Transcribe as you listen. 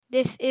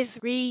This is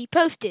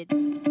reposted.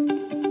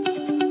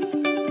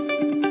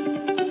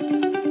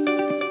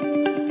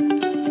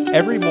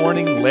 Every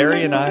morning,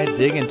 Larry and I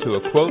dig into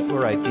a quote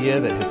or idea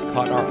that has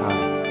caught our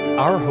eye.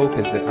 Our hope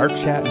is that our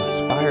chat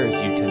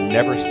inspires you to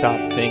never stop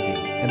thinking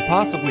and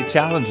possibly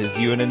challenges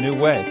you in a new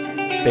way.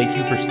 Thank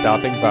you for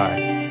stopping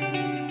by.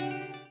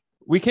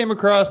 We came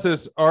across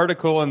this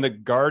article in The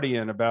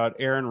Guardian about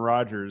Aaron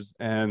Rodgers,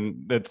 and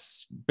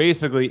that's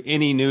basically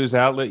any news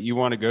outlet you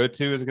want to go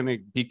to is going to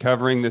be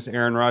covering this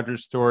Aaron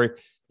Rodgers story.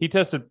 He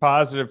tested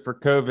positive for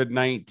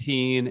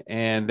COVID-19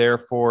 and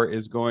therefore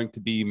is going to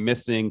be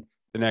missing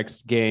the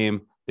next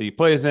game that he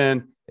plays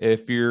in.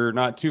 If you're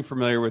not too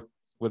familiar with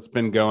what's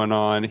been going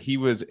on, he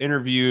was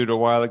interviewed a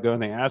while ago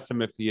and they asked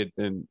him if he had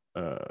been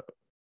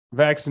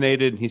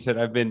vaccinated. He said,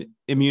 "I've been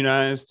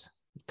immunized,"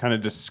 kind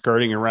of just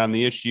skirting around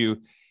the issue.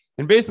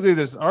 And basically,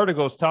 this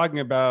article is talking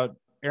about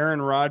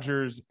Aaron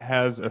Rodgers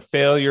has a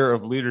failure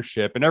of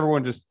leadership, and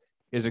everyone just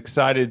is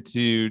excited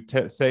to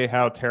say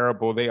how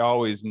terrible they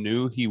always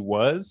knew he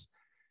was.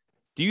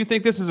 Do you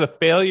think this is a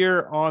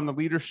failure on the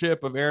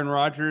leadership of Aaron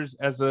Rodgers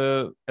as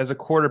a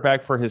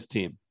quarterback for his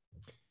team?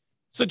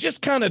 So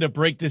just kind of to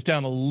break this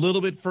down a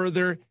little bit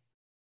further,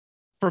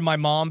 for my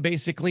mom,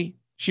 basically,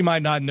 she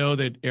might not know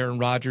that Aaron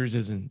Rodgers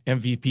is an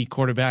MVP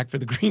quarterback for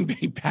the Green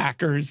Bay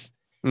Packers,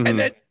 and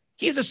that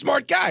he's a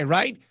smart guy,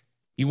 right?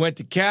 He went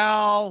to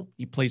Cal.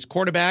 He plays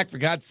quarterback. For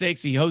God's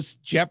sakes, he hosts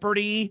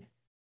Jeopardy.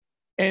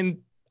 And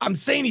I'm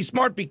saying he's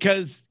smart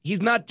because he's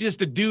not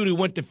just a dude who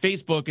went to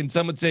Facebook and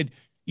someone said,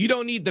 "You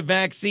don't need the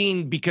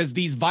vaccine because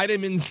these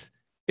vitamins,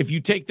 if you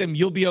take them,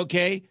 you'll be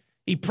okay."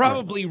 He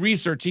probably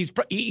researched. He's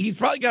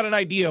probably got an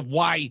idea of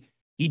why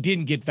he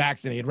didn't get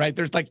vaccinated, right?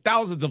 There's like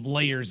thousands of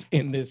layers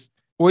in this.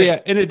 Well,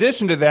 yeah. In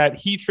addition to that,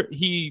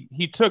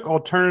 he took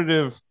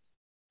alternative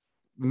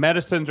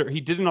medicines, or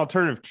he did an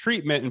alternative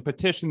treatment and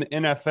petitioned the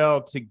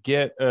NFL to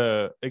get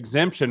a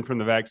exemption from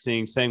the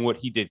vaccine, saying what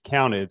he did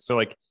counted. So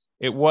like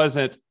it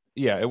wasn't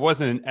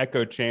an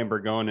echo chamber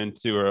going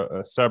into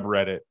a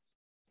subreddit.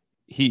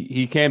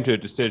 He came to a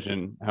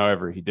decision,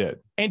 however he did.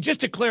 And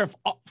just to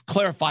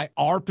clarify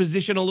our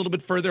position a little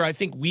bit further, I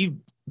think we've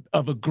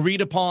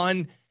agreed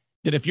upon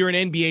that if you're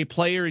an NBA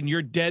player and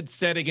you're dead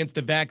set against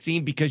the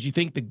vaccine because you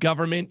think the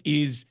government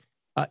is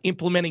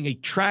implementing a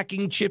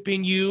tracking chip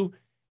in you,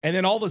 and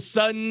then all of a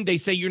sudden they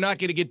say you're not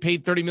going to get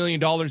paid $30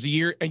 million a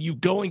year and you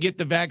go and get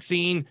the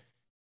vaccine,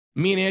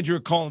 me and Andrew are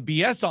calling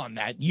BS on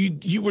that.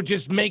 You were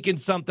just making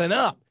something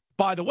up.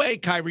 By the way,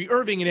 Kyrie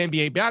Irving, an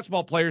NBA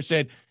basketball player,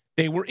 said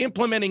they were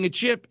implementing a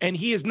chip and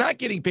he is not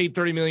getting paid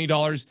 $30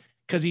 million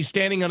because he's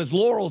standing on his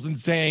laurels and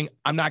saying,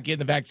 "I'm not getting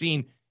the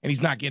vaccine," and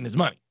he's not getting his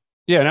money.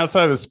 Yeah, and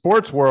outside of the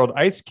sports world,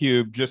 Ice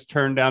Cube just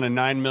turned down a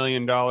 $9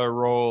 million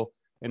role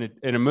in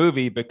a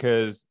movie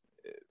because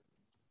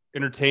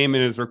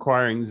entertainment is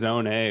requiring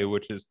Zone A,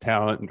 which is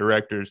talent and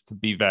directors, to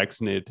be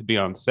vaccinated to be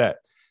on set.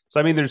 So,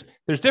 I mean, there's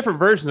different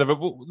versions of it.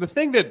 But the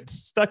thing that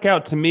stuck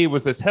out to me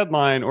was this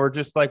headline, or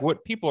just like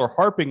what people are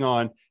harping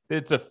on, that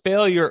it's a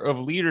failure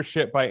of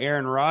leadership by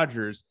Aaron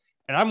Rodgers.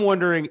 And I'm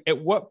wondering,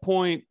 at what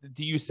point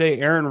do you say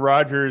Aaron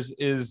Rodgers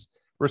is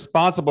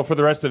responsible for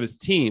the rest of his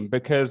team?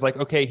 Because, like,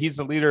 okay, he's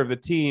the leader of the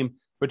team,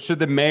 but should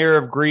the mayor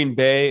of Green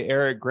Bay,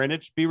 Eric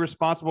Greenwich, be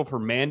responsible for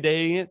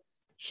mandating it?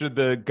 Should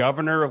the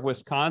governor of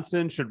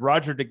Wisconsin, should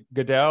Roger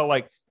Goodell,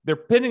 like, they're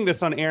pinning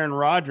this on Aaron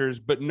Rodgers,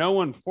 but no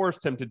one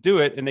forced him to do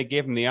it, and they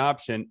gave him the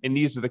option, and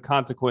these are the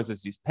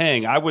consequences he's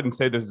paying. I wouldn't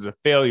say this is a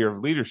failure of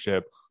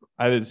leadership.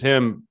 It's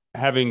him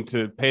having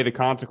to pay the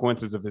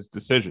consequences of his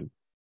decision.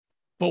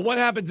 But what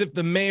happens if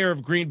the mayor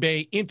of Green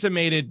Bay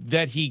intimated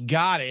that he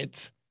got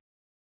it,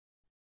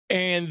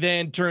 and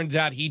then turns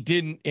out he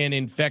didn't and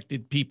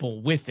infected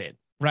people with it,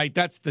 right?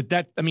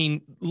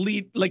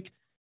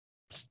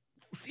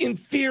 In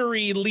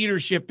theory,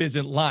 leadership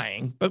isn't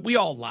lying, but we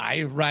all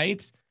lie,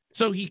 right?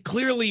 So he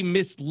clearly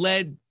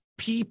misled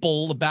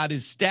people about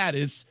his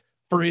status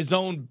for his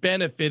own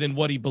benefit and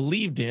what he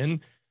believed in.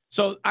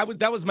 So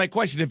that was my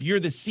question. If you're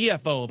the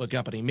CFO of a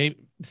company, maybe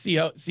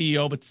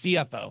CEO, but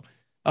CFO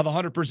of a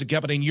 100-person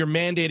company, and you're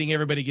mandating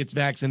everybody gets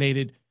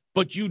vaccinated,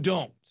 but you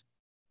don't,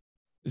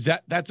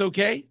 that's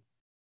okay?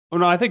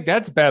 Well, no, I think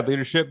that's bad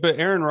leadership. But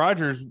Aaron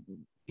Rodgers,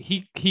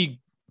 he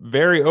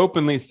very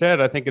openly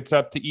said, I think it's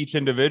up to each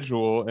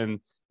individual, and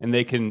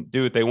they can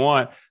do what they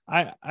want.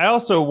 I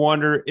also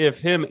wonder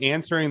if him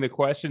answering the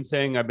question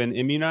saying I've been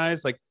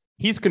immunized, like,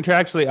 he's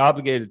contractually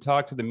obligated to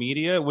talk to the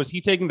media. Was he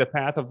taking the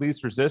path of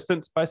least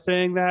resistance by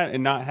saying that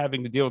and not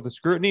having to deal with the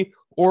scrutiny?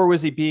 Or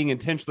was he being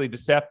intentionally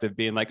deceptive,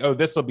 being like, "Oh,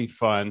 this will be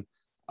fun.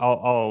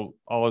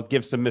 I'll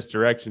give some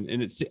misdirection"?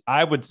 And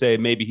I would say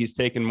maybe he's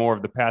taken more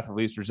of the path of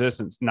least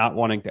resistance, not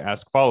wanting to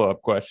ask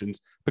follow-up questions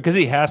because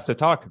he has to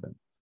talk to them.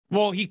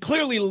 Well, he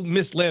clearly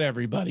misled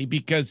everybody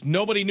because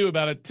nobody knew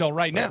about it till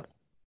right now.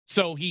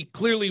 So he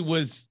clearly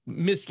was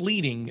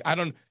misleading.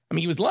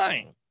 He was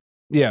lying.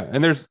 Yeah.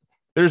 And there's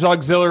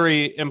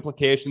auxiliary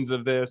implications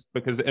of this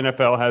because the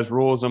NFL has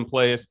rules in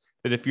place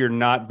that if you're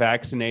not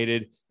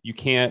vaccinated, you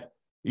can't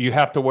you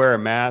have to wear a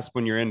mask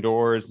when you're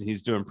indoors.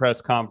 He's doing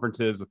press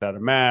conferences without a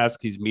mask.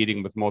 He's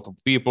meeting with multiple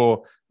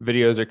people.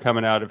 Videos are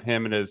coming out of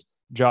him and his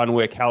John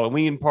Wick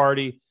Halloween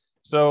party.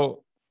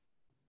 So,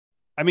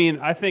 I mean,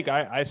 I think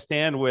I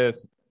stand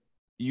with,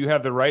 you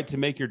have the right to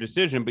make your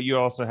decision, but you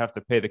also have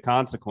to pay the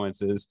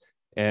consequences.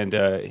 And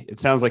it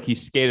sounds like he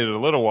skated a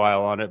little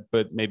while on it,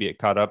 but maybe it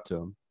caught up to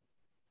him.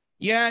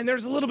 Yeah, and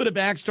there's a little bit of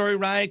backstory,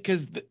 right?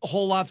 Because the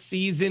whole off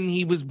season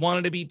he was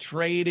wanted to be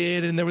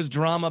traded, and there was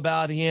drama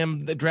about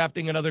him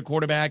drafting another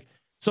quarterback.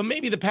 So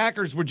maybe the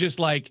Packers were just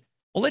like,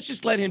 well, let's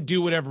just let him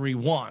do whatever he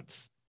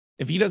wants.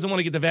 If he doesn't want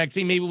to get the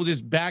vaccine, maybe we'll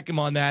just back him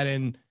on that.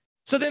 And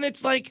so then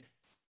it's like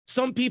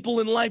some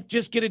people in life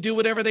just get to do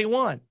whatever they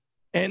want,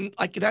 and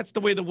like that's the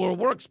way the world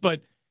works.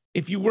 But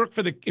if you work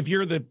for if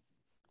you're the,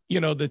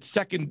 the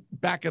second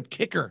backup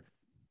kicker,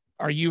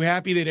 are you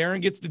happy that Aaron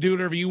gets to do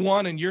whatever you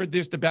want and you're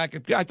just the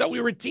backup guy? I thought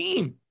we were a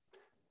team.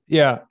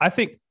 Yeah, I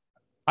think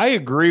I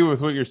agree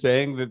with what you're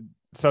saying, that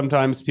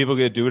sometimes people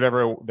get to do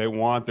whatever they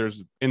want.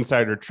 There's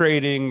insider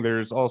trading.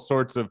 There's all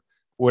sorts of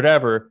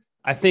whatever.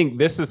 I think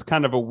this is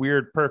kind of a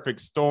weird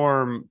perfect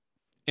storm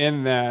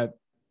in that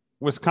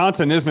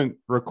Wisconsin isn't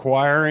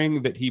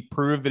requiring that he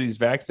prove that he's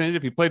vaccinated.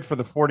 If he played for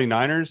the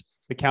 49ers,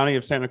 the county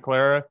of Santa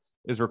Clara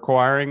is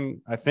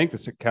requiring, I think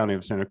the county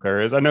of Santa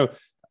Clara is. I know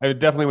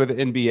definitely with the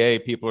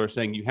NBA, people are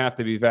saying you have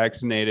to be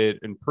vaccinated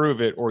and prove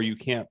it, or you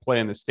can't play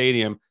in the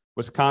stadium.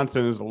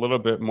 Wisconsin is a little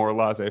bit more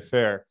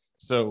laissez-faire.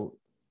 So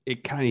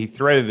he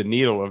threaded the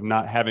needle of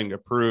not having to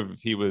prove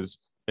if he was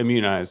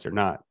immunized or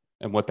not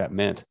and what that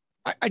meant.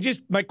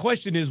 My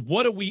question is,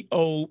 what do we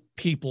owe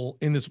people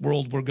in this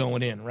world we're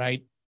going in,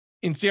 right?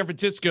 In San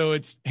Francisco,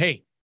 it's,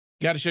 hey,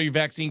 you got to show your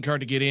vaccine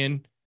card to get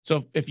in.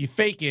 So if you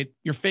fake it,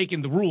 you're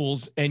faking the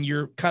rules and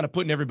you're kind of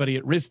putting everybody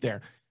at risk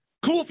there.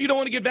 Cool if you don't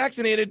want to get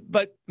vaccinated,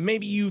 but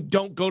maybe you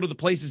don't go to the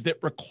places that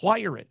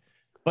require it.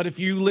 But if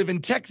you live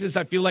in Texas,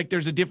 I feel like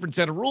there's a different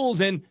set of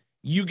rules, and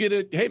you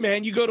hey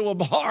man, you go to a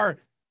bar,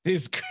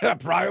 there's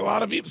probably a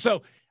lot of people.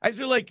 So I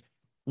feel like,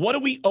 what do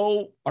we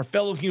owe our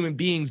fellow human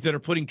beings that are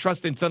putting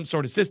trust in some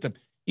sort of system?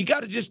 You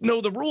got to just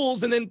know the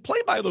rules and then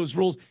play by those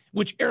rules,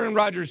 which Aaron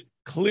Rodgers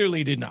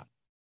clearly did not.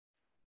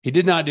 He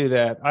did not do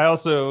that. I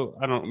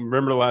don't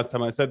remember the last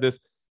time I said this.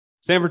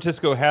 San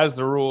Francisco has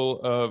the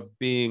rule of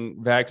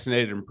being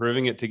vaccinated and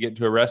proving it to get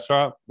to a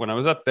restaurant. When I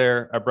was up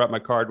there, I brought my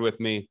card with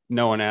me.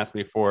 No one asked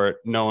me for it.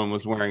 No one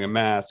was wearing a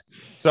mask.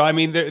 So, I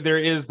mean, there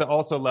is the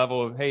also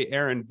level of, hey,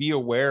 Aaron, be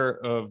aware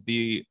of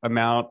the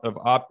amount of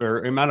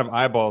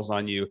eyeballs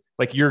on you.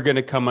 Like, you're going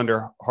to come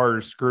under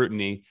harder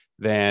scrutiny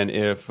than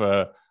if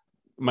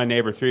my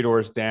neighbor 3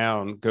 doors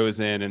down goes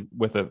in and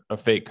with a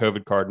fake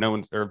COVID card,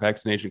 or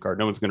vaccination card,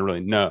 no one's going to really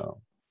know.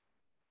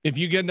 If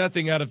you get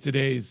nothing out of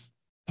today's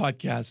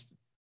podcast,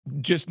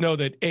 just know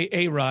that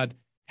A-Rod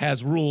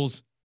has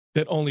rules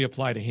that only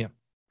apply to him.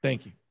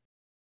 Thank you.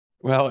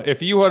 Well,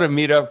 if you want to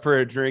meet up for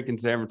a drink in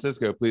San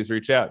Francisco, please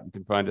reach out. You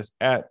can find us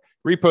at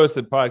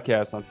Reposted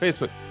Podcast on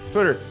Facebook,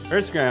 Twitter, or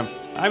Instagram.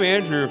 I'm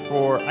Andrew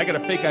for I Got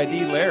a Fake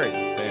ID, Larry,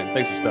 saying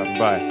thanks for stopping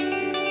by.